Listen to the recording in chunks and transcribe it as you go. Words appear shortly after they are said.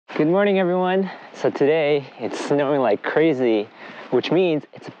Good morning, everyone. So today it's snowing like crazy, which means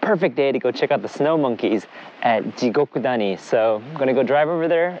it's a perfect day to go check out the snow monkeys at Jigokudani. So I'm gonna go drive over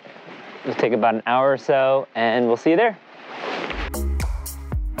there. It'll take about an hour or so and we'll see you there.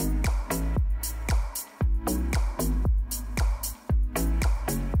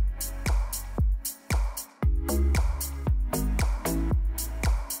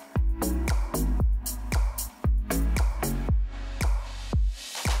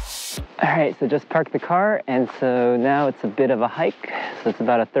 All right, so just parked the car, and so now it's a bit of a hike. So it's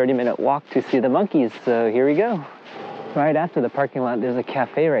about a 30-minute walk to see the monkeys. So here we go. Right after the parking lot, there's a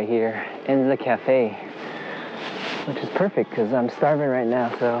cafe right here, Enza Cafe, which is perfect because I'm starving right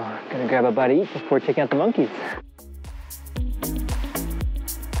now. So I'm gonna grab a bite to eat before checking out the monkeys.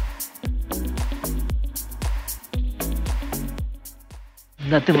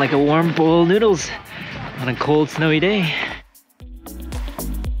 Nothing like a warm bowl of noodles on a cold, snowy day.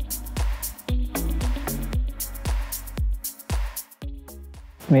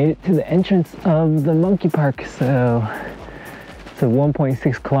 Made it to the entrance of the monkey park. So it's a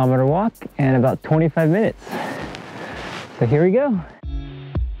 1.6 kilometer walk and about 25 minutes. So here we go.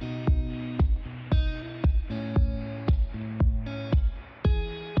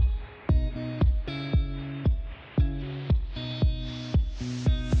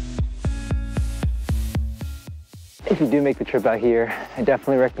 If you do make the trip out here, I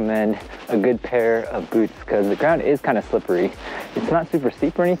definitely recommend a good pair of boots because the ground is kind of slippery. It's not super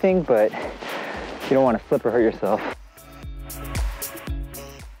steep or anything, but you don't want to slip or hurt yourself.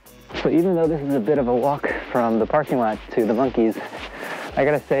 So even though this is a bit of a walk from the parking lot to the monkeys, I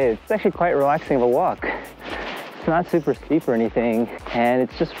gotta say it's actually quite relaxing of a walk. It's not super steep or anything, and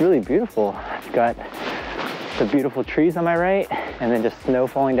it's just really beautiful. I've got the beautiful trees on my right, and then just snow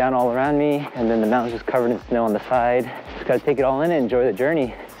falling down all around me, and then the mountains just covered in snow on the side. Just gotta take it all in and enjoy the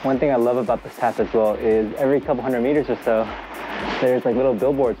journey. One thing I love about this path as well is every couple hundred meters or so, there's like little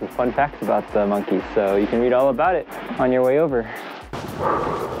billboards with fun facts about the monkeys, so you can read all about it on your way over.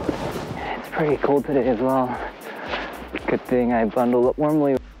 It's pretty cold today as well. Good thing I bundled up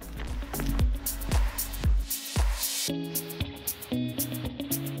warmly.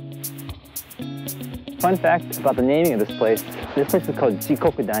 Fun fact about the naming of this place is called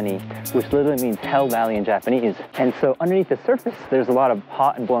Jigokudani, which literally means Hell Valley in Japanese. And so underneath the surface, there's a lot of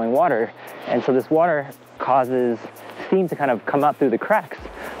hot and boiling water. And so this water causes steam to kind of come out through the cracks,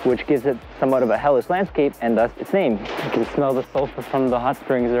 which gives it somewhat of a hellish landscape, and thus its name. You can smell the sulfur from the hot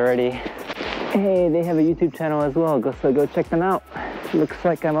springs already. Hey, they have a YouTube channel as well, so go check them out. Looks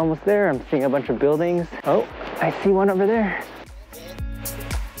like I'm almost there. I'm seeing a bunch of buildings. Oh, I see one over there.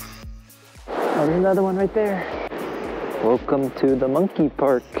 Oh, there's another one right there. Welcome to the monkey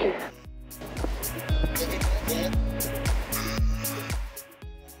park.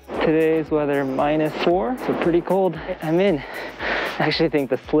 Today's weather -4, so pretty cold. I'm in. I actually think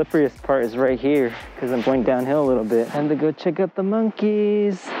the slipperiest part is right here because I'm going downhill a little bit. Time to go check out the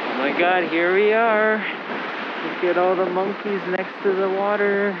monkeys. Oh my God, here we are. Look at all the monkeys next to the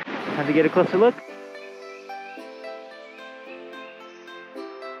water. Time to get a closer look.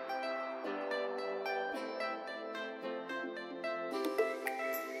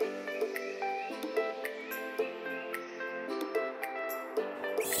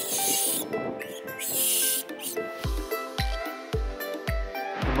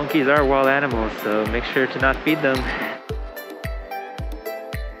 Monkeys are wild animals, so make sure to not feed them.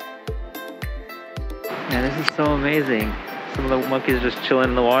 Man, this is so amazing. Some of the monkeys are just chilling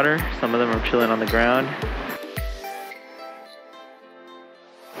in the water. Some of them are chilling on the ground.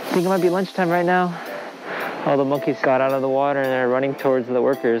 I think it might be lunchtime right now. All the monkeys got out of the water and they're running towards the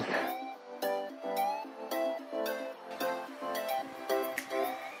workers.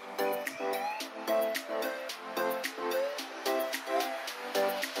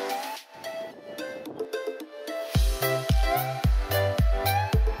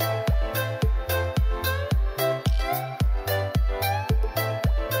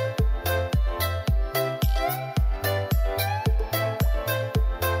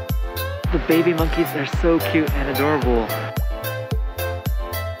 The baby monkeys are so cute and adorable.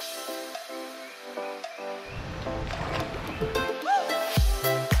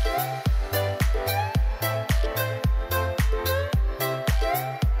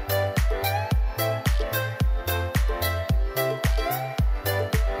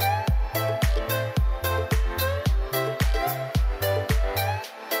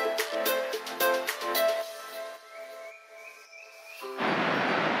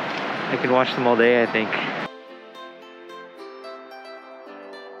 I could watch them all day, I think.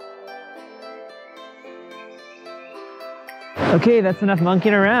 Okay, that's enough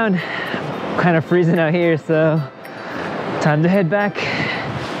monkeying around. Kind of freezing out here, so time to head back.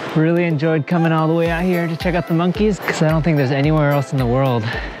 Really enjoyed coming all the way out here to check out the monkeys, because I don't think there's anywhere else in the world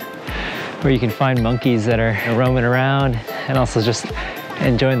where you can find monkeys that are roaming around and also just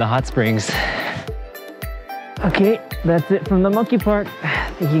enjoying the hot springs. Okay, that's it from the monkey park.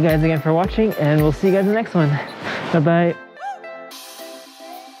 Thank you guys again for watching, and we'll see you guys in the next one. Bye-bye.